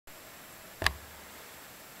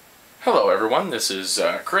Hello everyone, this is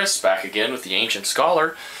Chris back again with the Ancient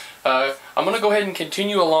Scholar. I'm going to go ahead and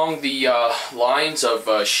continue along the lines of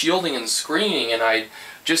shielding and screening, and I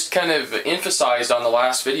just kind of emphasized on the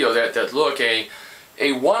last video that look, a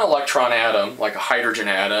one electron atom, like a hydrogen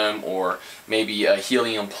atom, or maybe a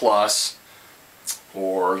helium plus,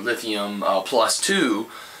 or lithium plus 2,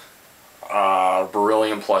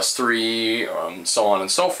 beryllium plus 3, so on and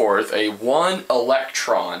so forth, a one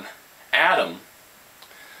electron atom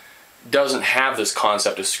doesn't have this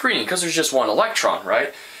concept of screening because there's just one electron,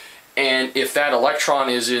 right? And if that electron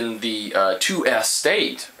is in the 2s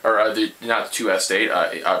state, or not the 2s state,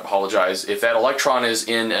 I apologize, if that electron is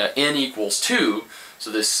in n equals 2, so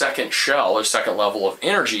this second shell or second level of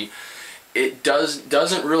energy, it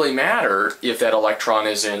doesn't really matter if that electron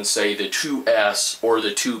is in, say, the 2s or the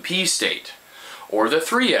 2p state, or the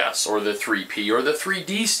 3s or the 3p or the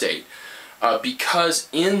 3d state, because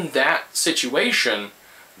in that situation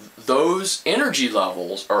those energy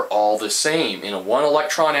levels are all the same. In a one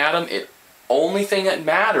electron atom, only thing that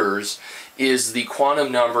matters is the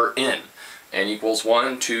quantum number n equals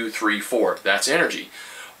 1, 2, 3, 4. That's energy.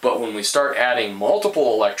 But when we start adding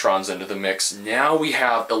multiple electrons into the mix, now we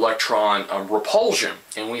have electron repulsion,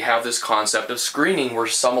 and we have this concept of screening where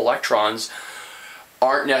some electrons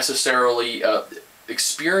aren't necessarily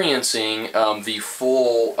experiencing the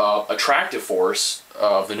full attractive force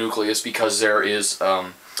of the nucleus because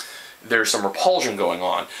there's some repulsion going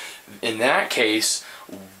on. In that case,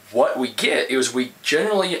 what we get is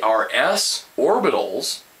our s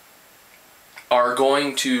orbitals are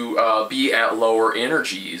going to be at lower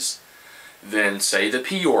energies than, say, the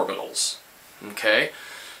p orbitals. Okay?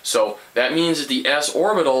 So that means that the s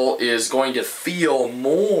orbital is going to feel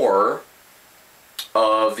more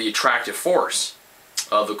of the attractive force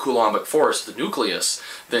of the Coulombic force, the nucleus,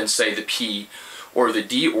 than, say, the p or the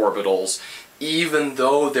d orbitals, even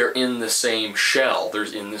though they're in the same shell, they're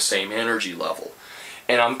in the same energy level.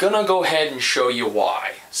 And I'm going to go ahead and show you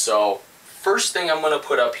why. So first thing I'm going to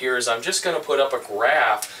put up here is I'm just going to put up a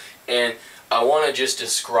graph, and I want to just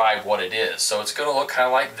describe what it is. So it's going to look kind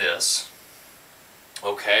of like this.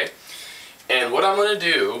 Okay? And what I'm going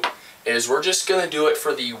to do is we're just going to do it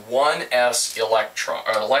for the 1s electron,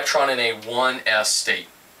 or electron in a 1s state.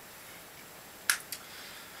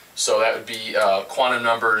 So that would be quantum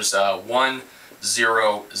numbers 1,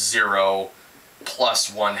 0, 0,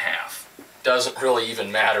 plus 1/2. Doesn't really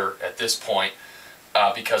even matter at this point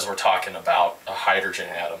because we're talking about a hydrogen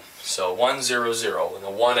atom. So 1, 0, 0 in the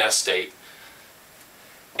 1s state.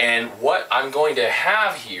 And what I'm going to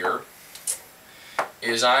have here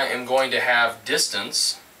is I am going to have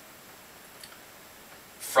distance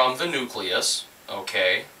from the nucleus,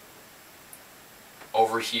 okay,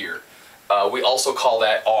 over here. We also call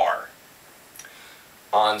that r.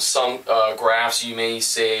 On some graphs you may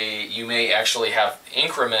actually have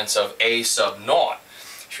increments of a sub naught.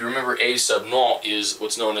 If you remember, a sub naught is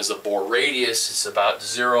what's known as the Bohr Radius. It's about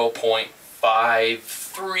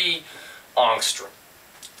 0.53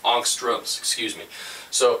 angstroms, excuse me.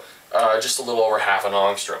 So just a little over half an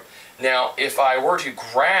angstrom. Now if I were to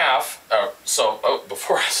graph,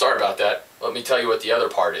 sorry about that, let me tell you what the other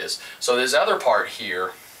part is. So this other part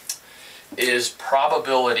here is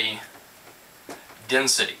probability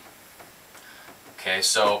density. Okay,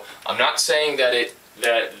 so I'm not saying that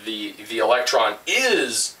the electron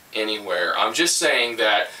is anywhere. I'm just saying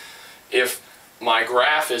that if my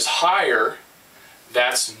graph is higher,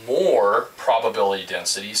 that's more probability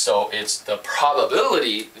density. So it's the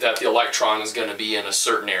probability that the electron is going to be in a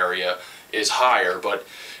certain area is higher, but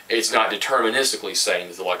it's not deterministically saying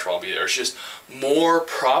that the electron will be there. It's just more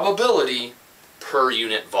probability per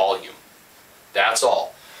unit volume. That's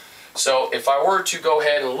all. So if I were to go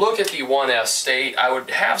ahead and look at the 1s state, I would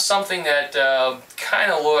have something that kind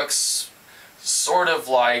of looks sort of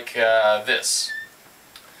like this.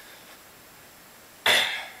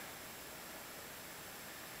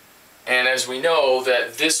 And as we know,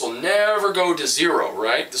 that this will never go to 0,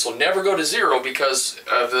 right? This will never go to 0 because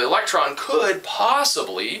the electron could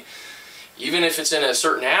possibly, even if it's in a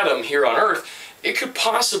certain atom here on Earth, it could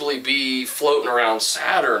possibly be floating around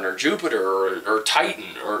Saturn or Jupiter or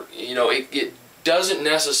Titan, or, you know, it doesn't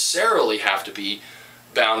necessarily have to be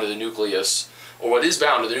bound to the nucleus, or it is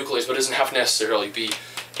bound to the nucleus, but it doesn't have to necessarily be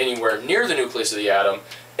anywhere near the nucleus of the atom.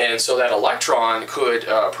 And so that electron could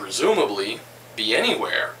presumably be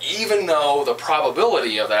anywhere, even though the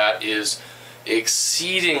probability of that is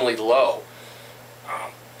exceedingly low.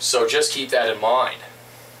 So just keep that in mind.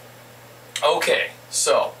 Okay,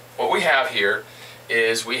 so what we have here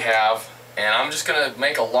is we have, and I'm just going to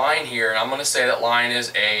make a line here, and I'm going to say that line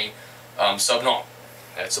is a sub naught.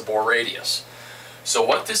 That's a Bohr radius. So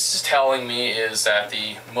what this is telling me is that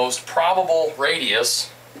the most probable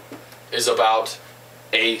radius is about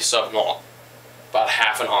a sub naught, about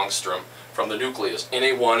half an angstrom from the nucleus in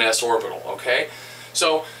a 1s orbital, okay?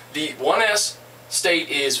 So the 1s state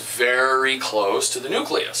is very close to the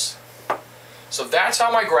nucleus. So that's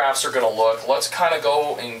how my graphs are going to look. Let's kind of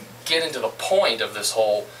go and get into the point of this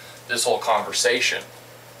whole conversation.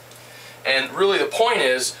 And really the point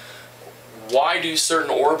is, why do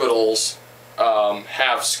certain orbitals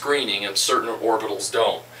have screening and certain orbitals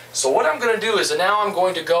don't? So what I'm going to do is now I'm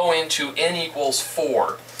going to go into n equals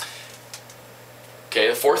 4. Okay,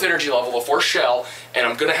 the fourth energy level, the fourth shell, and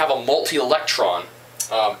I'm going to have a multi-electron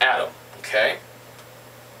atom. Okay.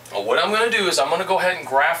 Well, what I'm going to do is I'm going to go ahead and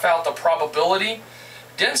graph out the probability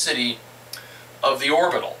density of the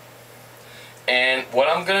orbital. And what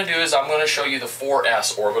I'm going to do is I'm going to show you the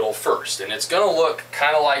 4s orbital first. And it's going to look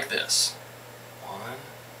kind of like this.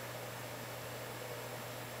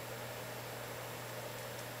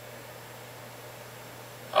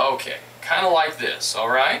 Okay, kind of like this, all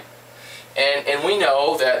right? And we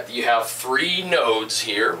know that you have 3 nodes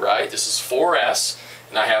here, right? This is 4s,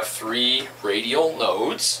 and I have 3 radial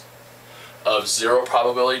nodes of 0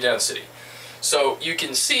 probability density. So you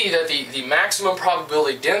can see that the maximum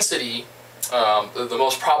probability density, the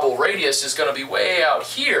most probable radius, is going to be way out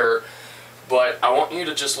here, but I want you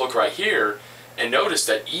to just look right here and notice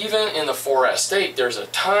that even in the 4s state, there's a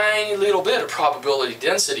tiny little bit of probability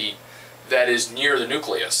density that is near the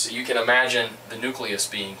nucleus. So you can imagine the nucleus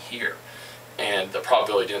being here and the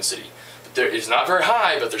probability density. But there is not very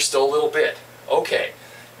high, but there's still a little bit. Okay,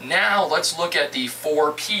 now let's look at the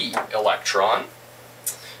 4p electron,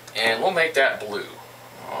 and we'll make that blue.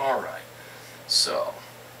 Alright, so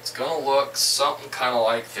it's going to look something kind of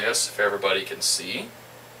like this, if everybody can see.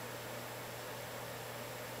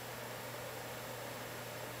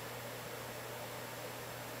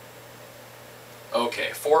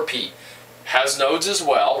 Okay, 4p has nodes as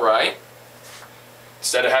well, right?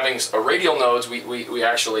 Instead of having a radial nodes, we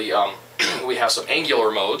actually we have some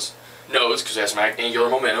angular nodes because it has some angular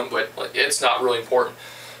momentum, but it's not really important.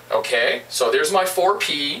 Okay, so there's my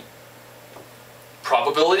 4p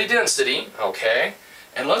probability density, okay?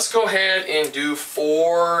 And let's go ahead and do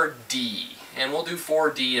 4d, and we'll do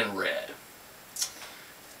 4d in red.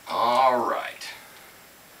 All right.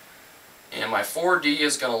 And my 4d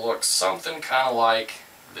is going to look something kind of like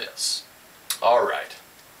this. All right.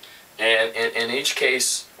 And in each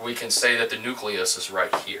case, we can say that the nucleus is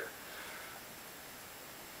right here.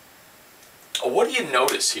 What do you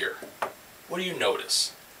notice here? What do you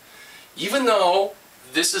notice? Even though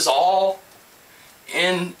this is all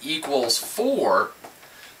n equals 4,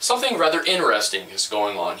 something rather interesting is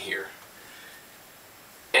going on here.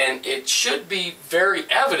 And it should be very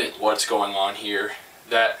evident what's going on here,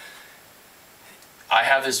 that I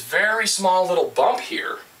have this very small little bump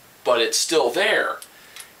here, but it's still there.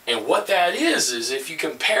 And what that is if you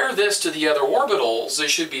compare this to the other orbitals, it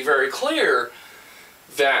should be very clear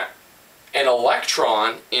that an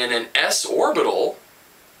electron in an s orbital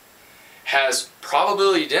has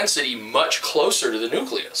probability density much closer to the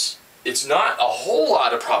nucleus. It's not a whole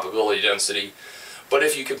lot of probability density, but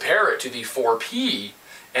if you compare it to the 4p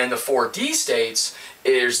and the 4d states,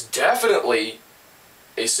 there's definitely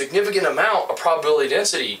a significant amount of probability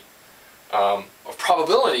density, of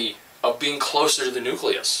probability of being closer to the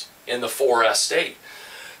nucleus in the 4s state.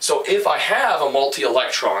 So if I have a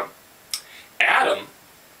multi-electron atom,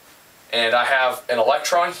 and I have an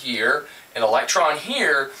electron here, an electron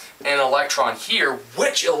here, and an electron here,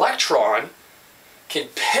 which electron can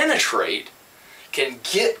penetrate, can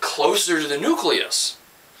get closer to the nucleus?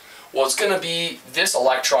 Well, it's going to be this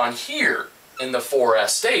electron here in the 4s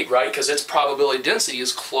state, right? Because its probability density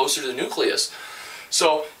is closer to the nucleus.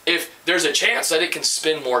 So if there's a chance that it can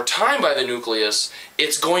spend more time by the nucleus,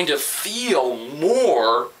 it's going to feel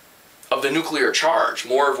more of the nuclear charge,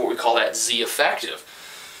 more of what we call that Z effective.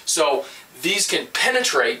 So these can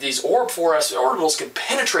penetrate, these 4s orbitals can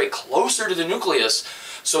penetrate closer to the nucleus,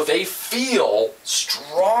 so they feel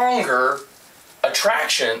stronger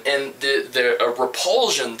attraction, and the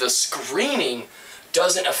repulsion, the screening,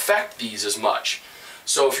 doesn't affect these as much.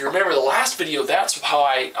 So if you remember the last video, that's how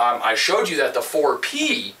I showed you that the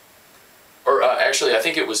 4p, or actually I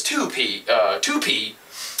think it was 2p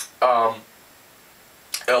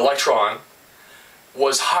electron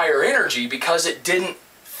was higher energy because it didn't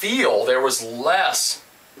feel, there was less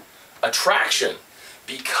attraction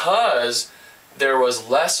because there was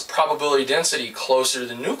less probability density closer to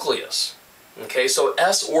the nucleus. Okay, so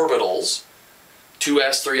s orbitals,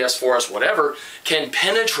 2s, 3s, 4s, whatever, can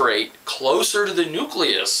penetrate closer to the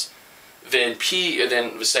nucleus than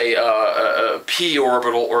say a p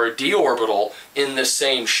orbital or a d orbital in the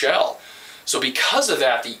same shell. So because of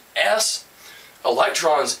that, the s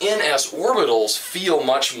electrons in s orbitals feel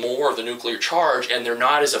much more of the nuclear charge, and they're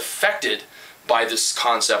not as affected by this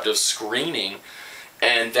concept of screening.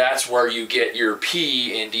 And that's where you get your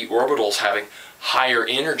p and d orbitals having higher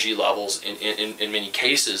energy levels in many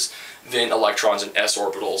cases than electrons in s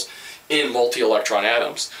orbitals in multi-electron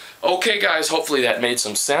atoms. Okay guys, hopefully that made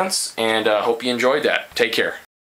some sense, and hope you enjoyed that. Take care.